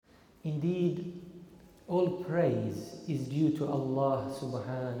Indeed, all praise is due to Allah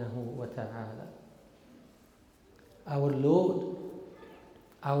subhanahu wa ta'ala, our Lord,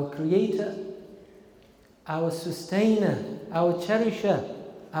 our Creator, our Sustainer, our Cherisher,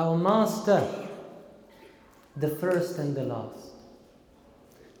 our Master, the first and the last,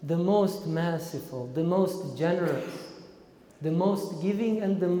 the most merciful, the most generous, the most giving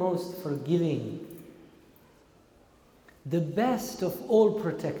and the most forgiving, the best of all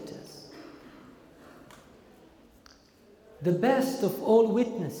protectors, the best of all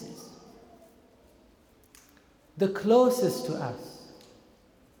witnesses, the closest to us,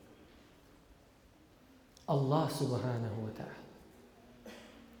 Allah subhanahu wa ta'ala.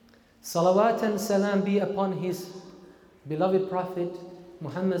 Salawat and salam be upon His beloved Prophet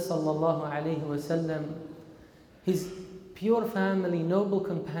Muhammad sallallahu alayhi wa sallam, His pure family, noble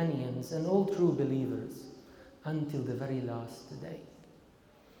companions, and all true believers until the very last day.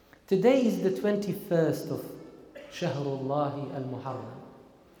 Today is the 21st of Shahrullahi al-Muharram,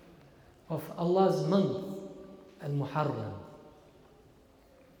 of Allah's month al-Muharram.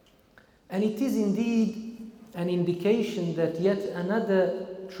 And it is indeed an indication that yet another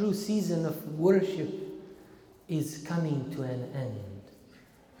true season of worship is coming to an end.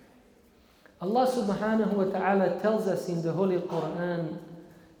 Allah subhanahu wa ta'ala tells us in the Holy Quran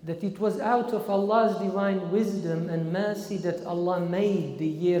that it was out of Allah's divine wisdom and mercy that Allah made the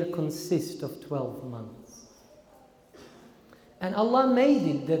year consist of 12 months. And Allah made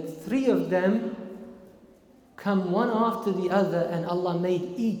it that 3 of them come one after the other, and Allah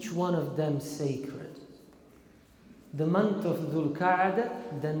made each one of them sacred. The month of Dhul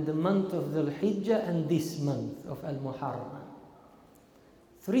Qa'dah, then the month of Dhul Hijjah, and this month of Al-Muharram.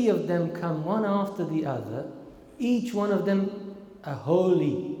 3 of them come one after the other, each one of them a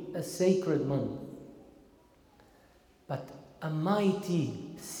holy, a sacred month. But a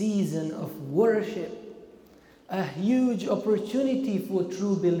mighty season of worship, a huge opportunity for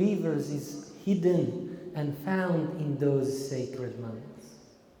true believers is hidden and found in those sacred months.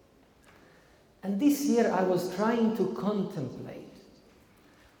 And this year I was trying to contemplate,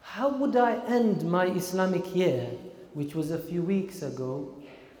 how would I end my Islamic year, which was a few weeks ago,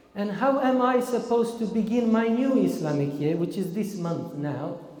 and how am I supposed to begin my new Islamic year, which is this month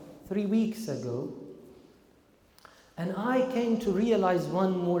now, 3 weeks ago? And I came to realize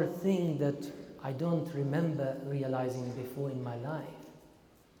one more thing that I don't remember realizing before in my life.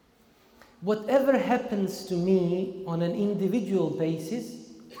 Whatever happens to me on an individual basis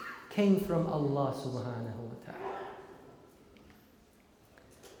came from Allah subhanahu wa ta'ala.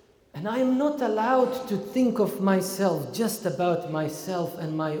 And I am not allowed to think of myself just about myself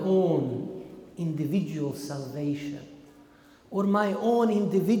and my own individual salvation or my own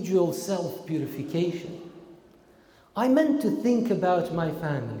individual self-purification. I meant to think about my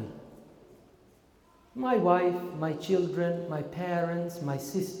family, my wife, my children, my parents, my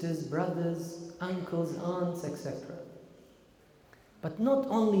sisters, brothers, uncles, aunts, etc. But not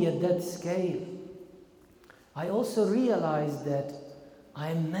only at that scale. I also realized that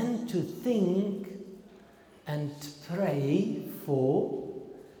I am meant to think and pray for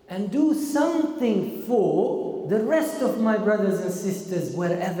and do something for the rest of my brothers and sisters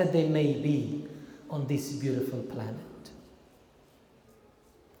wherever they may be on this beautiful planet.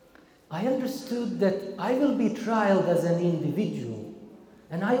 I understood that I will be tried as an individual,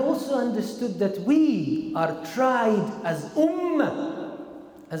 and I also understood that we are tried as ummah,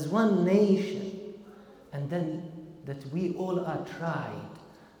 as one nation, and then that we all are tried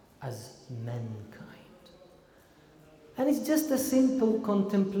as mankind. And it's just a simple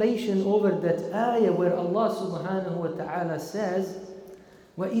contemplation over that ayah where Allah subhanahu wa ta'ala says,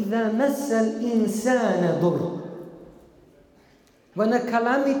 وَإِذَا مَسَّ الْإِنسَانَ ضُرٌّ. When a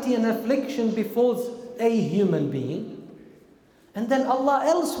calamity and affliction befalls a human being, and then Allah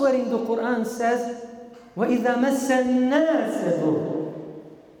elsewhere in the Quran says, وَإِذَا مَسَّ النَّاسَ ضُرٌّ.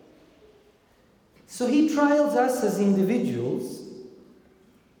 So He trials us as individuals,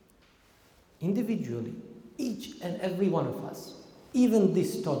 individually, each and every one of us, even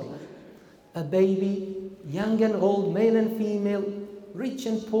this toddler, a baby, young and old, male and female, rich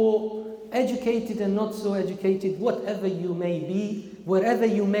and poor, educated and not so educated, whatever you may be, wherever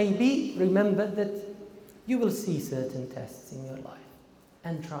you may be, remember that you will see certain tests in your life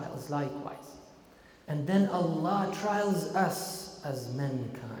and trials likewise. And then Allah trials us as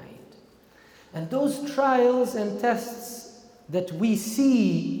mankind. And those trials and tests that we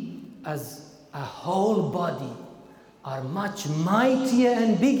see as a whole body are much mightier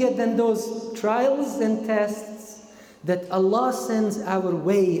and bigger than those trials and tests that Allah sends our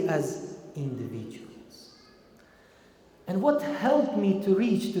way as individuals. And what helped me to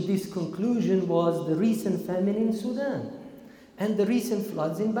reach to this conclusion was the recent famine in Sudan and the recent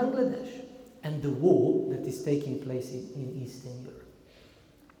floods in Bangladesh and the war that is taking place in Eastern Europe.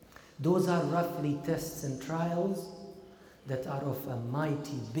 Those are roughly tests and trials that are of a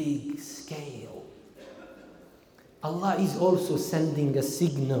mighty big scale. Allah is also sending a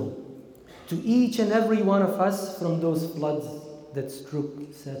signal to each and every one of us from those floods that struck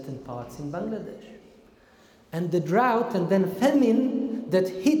certain parts in Bangladesh. And the drought and then famine that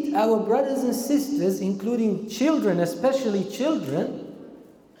hit our brothers and sisters, including children, especially children,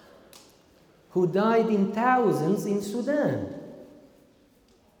 who died in thousands in Sudan.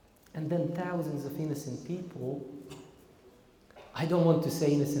 And then thousands of innocent people, I don't want to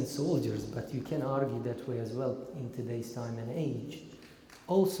say innocent soldiers, but you can argue that way as well in today's time and age,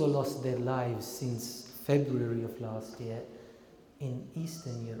 also lost their lives since February of last year in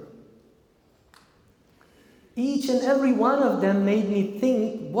Eastern Europe. Each and every one of them made me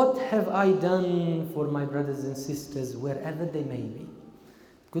think, what have I done for my brothers and sisters wherever they may be?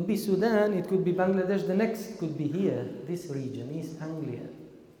 It could be Sudan, it could be Bangladesh, the next could be here, this region, East Anglia.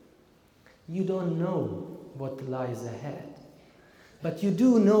 You don't know what lies ahead. But you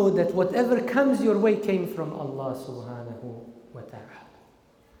do know that whatever comes your way came from Allah subhanahu wa ta'ala.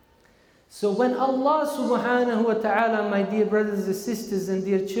 So when Allah subhanahu wa ta'ala, my dear brothers and sisters and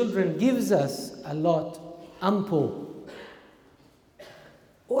dear children, gives us a lot, ample,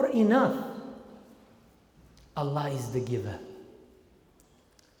 or enough, Allah is the giver.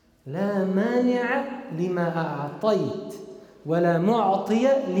 لا مانع لما أعطيت ولا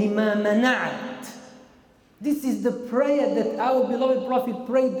معطي لما منعت. This is the prayer that our beloved Prophet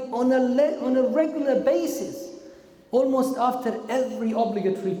prayed on a regular basis, almost after every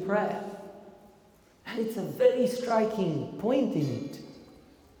obligatory prayer. And it's a very striking point in it.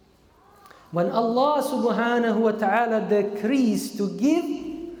 When Allah subhanahu wa ta'ala decrees to give,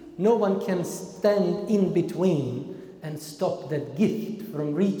 no one can stand in between and stop that gift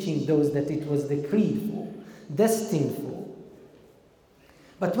from reaching those that it was decreed for, destined for.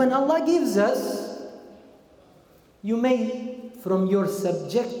 But when Allah gives us, you may, from your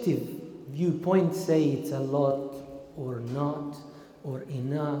subjective viewpoint, say it's a lot or not, or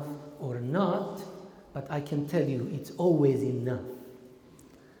enough or not, but I can tell you it's always enough.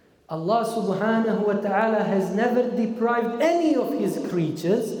 Allah subhanahu wa ta'ala has never deprived any of His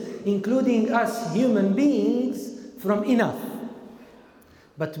creatures, including us human beings, from enough.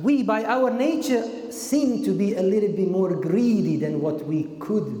 But we, by our nature, seem to be a little bit more greedy than what we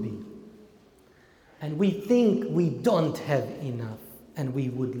could be. And we think we don't have enough, and we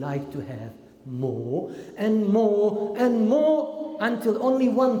would like to have more and more and more, until only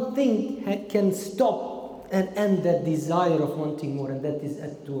one thing can stop and end that desire of wanting more, and that is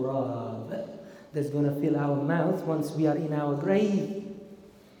at-turab. That's going to fill our mouth once we are in our grave.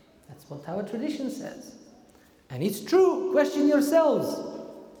 That's what our tradition says. And it's true. Question yourselves.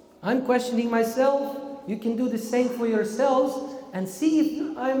 I'm questioning myself. You can do the same for yourselves and see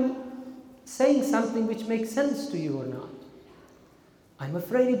if I'm saying something which makes sense to you or not. I'm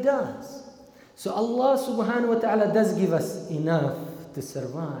afraid it does. So Allah subhanahu wa ta'ala does give us enough to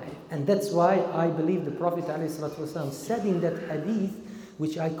survive. And that's why I believe the Prophet ﷺ said in that hadith,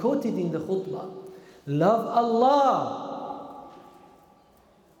 which I quoted in the khutbah, love Allah.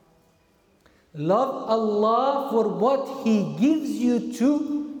 Love Allah for what He gives you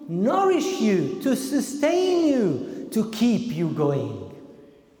to nourish you, to sustain you, to keep you going,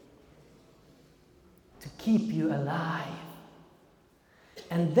 to keep you alive.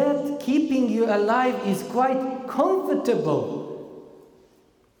 And that keeping you alive is quite comfortable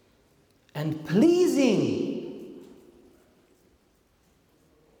and pleasing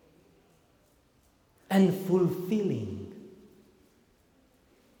and fulfilling.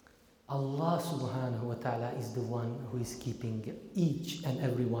 Allah subhanahu wa ta'ala is the one who is keeping each and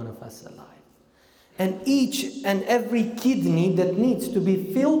every one of us alive. And each and every kidney that needs to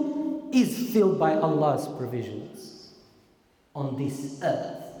be filled is filled by Allah's provisions on this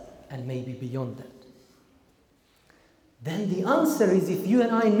earth and maybe beyond that. Then the answer is, if you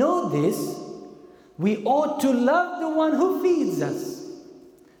and I know this, we ought to love the one who feeds us,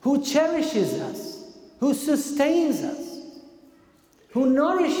 who cherishes us, who sustains us, who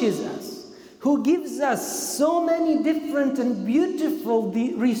nourishes us, who gives us so many different and beautiful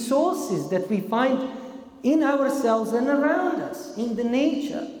resources that we find in ourselves and around us, in the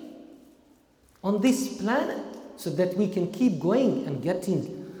nature, on this planet, so that we can keep going and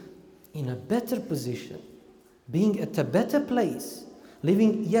getting in a better position, being at a better place,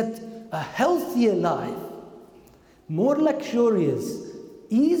 living yet a healthier life, more luxurious,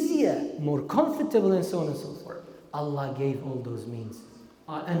 easier, more comfortable, and so on and so forth. Allah gave all those means.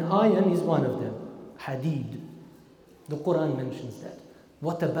 And iron is one of them. Hadid. The Quran mentions that.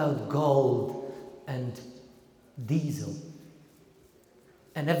 What about gold and diesel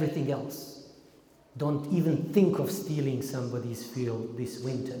and everything else? Don't even think of stealing somebody's fuel this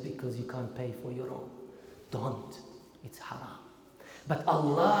winter because you can't pay for your own. Don't. It's haram. But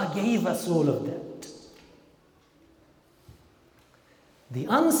Allah gave us all of that. The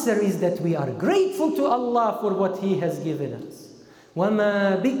answer is that we are grateful to Allah for what He has given us.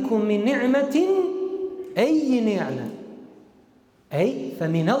 وَمَا بِكُم مِّن نِعْمَةٍ أَيِّ نِعْمَةٍ أي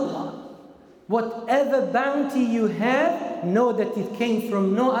فَمِنَ اللَّهِ. Whatever bounty you have, know that it came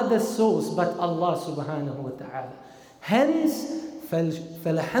from no other source but Allah subhanahu wa ta'ala. Hence,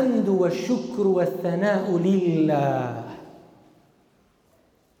 فَالْحَمْدُ وَالشُّكْرُ وَالثَّنَاءُ لِلَّهِ.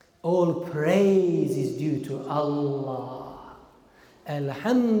 All praise is due to Allah.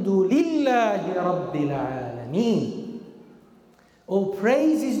 Alhamdu lillahi rabbil alameen. All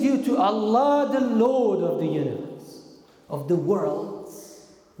praise is due to Allah, the Lord of the universe, of the worlds.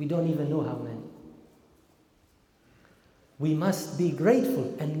 We don't even know how many. We must be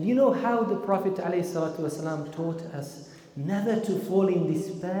grateful. And you know how the Prophet ﷺ taught us never to fall in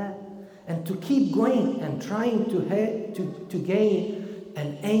despair and to keep going and trying to gain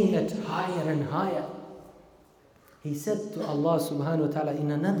and aim at higher and higher. He said to Allah subhanahu wa ta'ala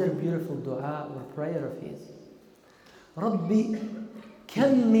in another beautiful dua or prayer of his, Rabbi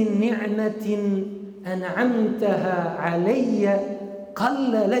kam min ni'matin an'amtaha alayya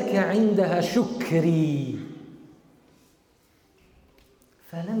qalla laka 'indaha shukri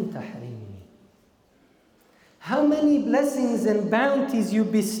falam tahrimni. How many blessings and bounties you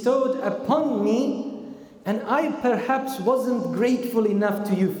bestowed upon me, and I perhaps wasn't grateful enough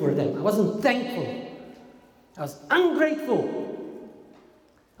to you for them. I wasn't thankful. I was ungrateful.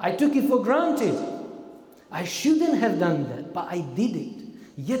 I took it for granted. I shouldn't have done that, but I did it.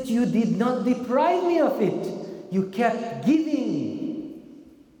 Yet you did not deprive me of it. You kept giving.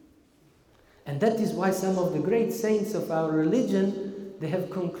 And that is why some of the great saints of our religion, they have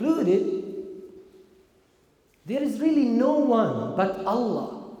concluded there is really no one but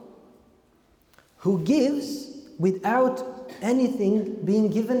Allah who gives without anything being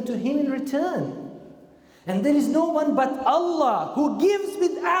given to him in return. And there is no one but Allah who gives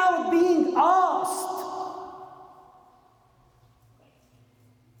without being asked.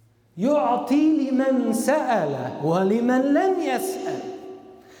 يُعْطِي لِمَنْ سَأَلَ وَلِمَنْ لَمْ يَسْأَلْ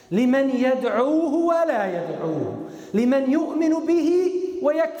لِمَنْ يَدْعُوهُ وَلَا يَدْعُوهُ لِمَنْ يُؤْمِنُ بِهِ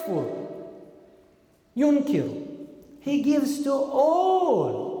وَيَكْفُرُ يُنْكِرُ. He gives to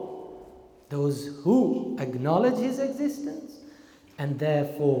all those who acknowledge His existence and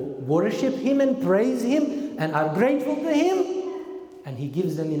therefore worship Him and praise Him and are grateful to Him. And He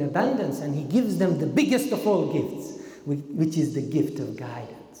gives them in abundance, and He gives them the biggest of all gifts, which is the gift of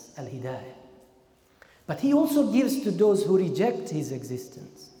guidance, al-hidayah. But He also gives to those who reject His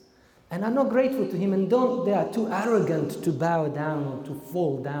existence and are not grateful to Him, and they are too arrogant to bow down or to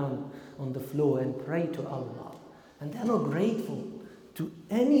fall down on the floor and pray to Allah. And they are not grateful to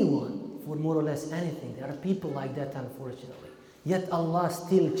anyone for more or less anything. There are people like that, unfortunately. Yet Allah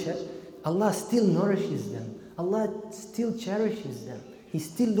still nourishes them. Allah still cherishes them. He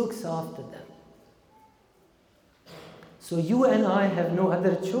still looks after them. So you and I have no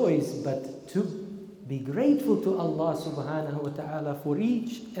other choice but to be grateful to Allah subhanahu wa ta'ala for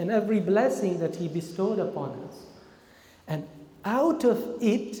each and every blessing that He bestowed upon us. And out of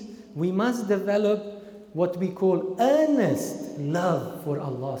it, we must develop what we call earnest love for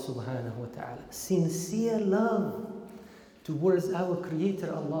Allah subhanahu wa ta'ala. Sincere love towards our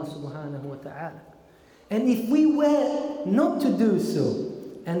Creator Allah subhanahu wa ta'ala. And if we were not to do so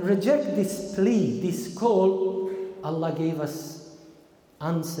and reject this plea, this call, Allah gave us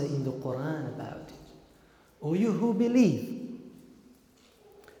answer in the Quran about it. O you who believe,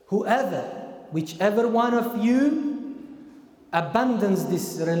 whichever one of you abandons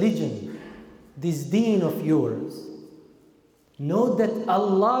this religion, this deen of yours, know that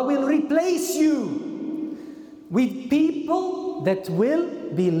Allah will replace you with people that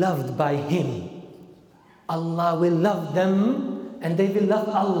will be loved by Him. Allah will love them and they will love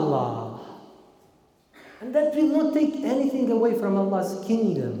Allah. And that will not take anything away from Allah's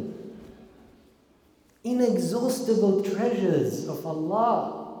kingdom. Inexhaustible treasures of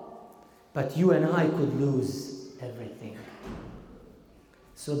Allah. But you and I could lose everything.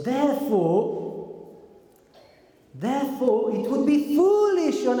 So therefore, it would be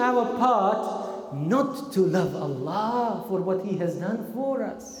foolish on our part not to love Allah for what He has done for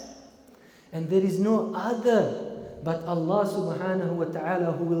us. And there is no other but Allah subhanahu wa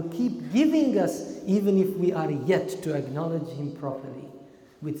ta'ala, who will keep giving us even if we are yet to acknowledge Him properly,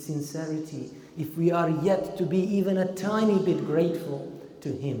 with sincerity, if we are yet to be even a tiny bit grateful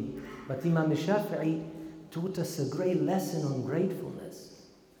to Him. But Imam Shafi'i taught us a great lesson on gratefulness.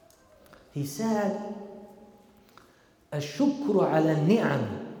 He said, "Ash-shukru ala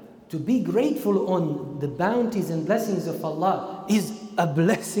ni'am," to be grateful on the bounties and blessings of Allah is a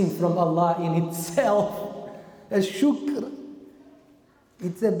blessing from Allah in itself. Ash-shukr,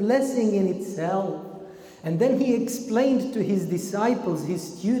 it's a blessing in itself. And then he explained to his disciples, his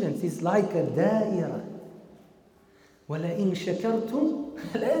students, it's like a da'ira. وَلَئِن شَكَرْتُمْ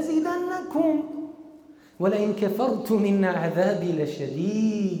لَأَزِيدَنَّكُمْ وَلَئِن كَفَرْتُمْ إِنَّ عَذَابِي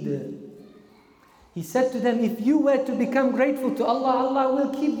لَشَدِيدٌ. He said to them, if you were to become grateful to Allah, Allah will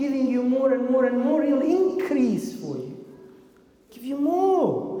keep giving you more and more and more. He'll increase for you. Give you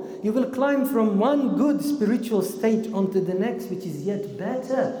more. You will climb from one good spiritual state onto the next, which is yet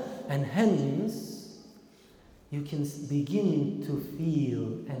better. And hence, you can begin to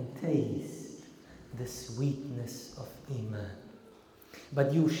feel and taste the sweetness of Iman.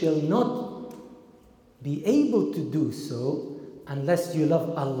 But you shall not be able to do so unless you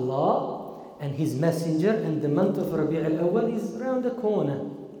love Allah and His Messenger, and the month of Rabi' al-Awwal is around the corner.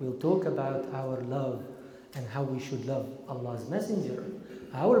 We'll talk about our love and how we should love Allah's Messenger,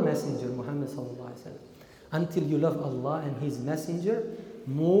 our Messenger, Muhammad sallallahu alaihi wasallam. Until you love Allah and His Messenger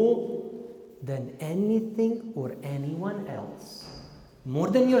more than anything or anyone else,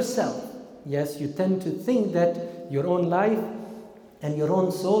 more than yourself. Yes, you tend to think that your own life and your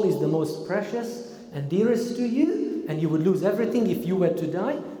own soul is the most precious and dearest to you, and you would lose everything if you were to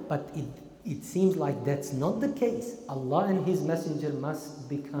die, but it seems like that's not the case. Allah and His Messenger must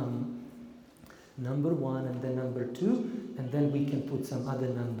become number one and then number two, and then we can put some other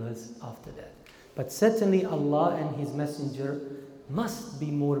numbers after that. But certainly Allah and His Messenger must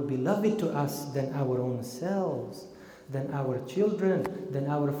be more beloved to us than our own selves, than our children, than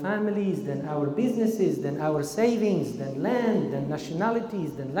our families, than our businesses, than our savings, than land, than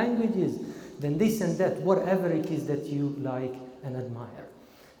nationalities, than languages, than this and that, whatever it is that you like and admire.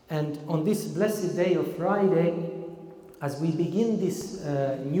 And on this blessed day of Friday, as we begin this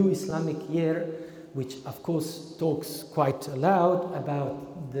new Islamic year, which of course talks quite loud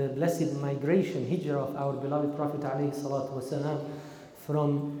about the blessed migration, hijrah of our beloved Prophet ﷺ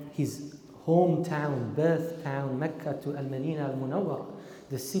from his hometown, birth town, Mecca to Al-Madinah Al-Munawwara,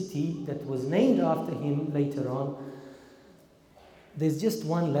 the city that was named after him later on. There's just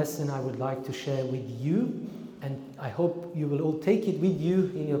one lesson I would like to share with you, and I hope you will all take it with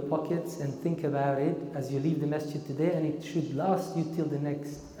you in your pockets and think about it as you leave the masjid today, and it should last you till the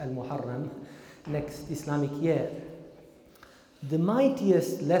next Al-Muharram, next Islamic year. The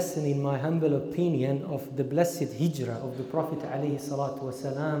mightiest lesson, in my humble opinion, of the blessed hijrah of the Prophet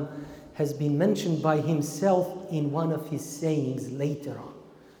ﷺ has been mentioned by himself in one of his sayings later on,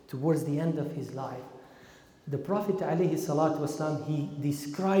 towards the end of his life. The Prophet ﷺ, he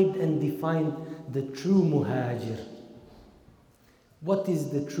described and defined the true muhajir. What is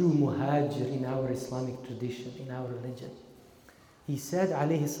the true muhajir in our Islamic tradition, in our religion? He said,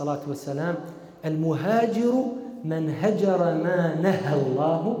 alayhi salatu wasalam, al-muhajiru man hajara ma naha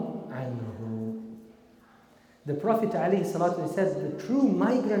Allahu anhu. The Prophet alayhi salatu wasalam said, the true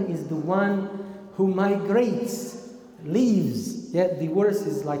migrant is the one who migrates, leaves. Yeah, divorce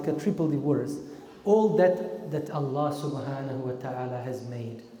is like a triple divorce. All that Allah subhanahu wa ta'ala has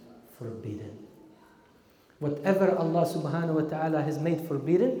made forbidden. Whatever Allah subhanahu wa ta'ala has made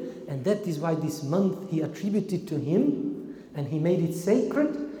forbidden, and that is why this month He attributed to Him, and He made it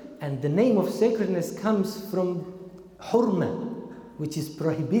sacred, and the name of sacredness comes from hurma, which is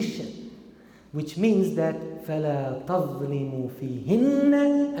prohibition, which means that فَلَا تَظْلِمُوا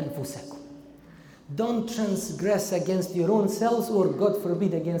فِيهِنَّ أَنفُسَكُمْ. Don't transgress against your own selves, or God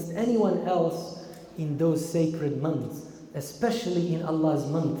forbid against anyone else in those sacred months, especially in Allah's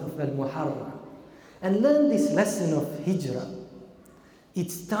month of Al-Muharram. And learn this lesson of hijrah.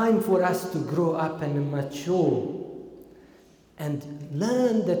 It's time for us to grow up and mature and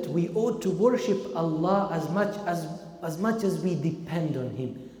learn that we ought to worship Allah as much as we depend on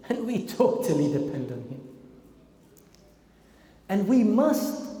Him. And we totally depend on Him. And we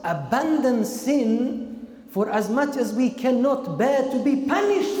must abandon sin for as much as we cannot bear to be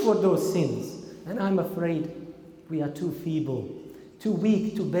punished for those sins. And I'm afraid we are too feeble, too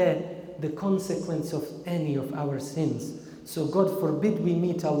weak to bear the consequence of any of our sins. So God forbid we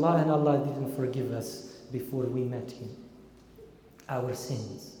meet Allah and Allah didn't forgive us before we met Him. Our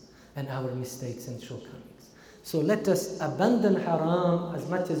sins and our mistakes and shortcomings. So let us abandon haram as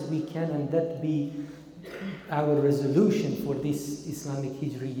much as we can, and that be our resolution for this Islamic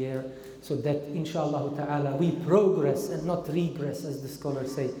Hijri year, so that inshallah ta'ala we progress and not regress, as the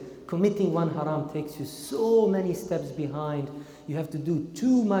scholars say. Committing one haram takes you so many steps behind. You have to do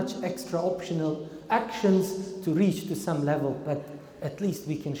too much extra optional actions to reach to some level, but at least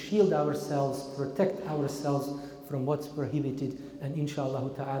we can shield ourselves, protect ourselves from what's prohibited, and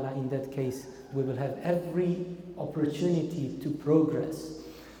inshallah ta'ala in that case we will have every opportunity to progress,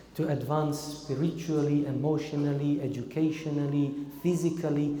 to advance spiritually, emotionally, educationally,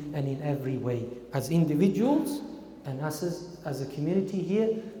 physically, and in every way, as individuals and us as a community here,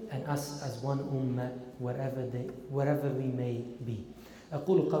 and us as one ummah wherever we may be.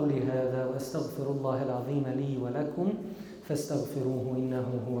 أقول قولي هذا وأستغفر الله العظيم لي ولكم فاستغفروه إنه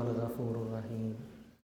هو الغفور الرحيم.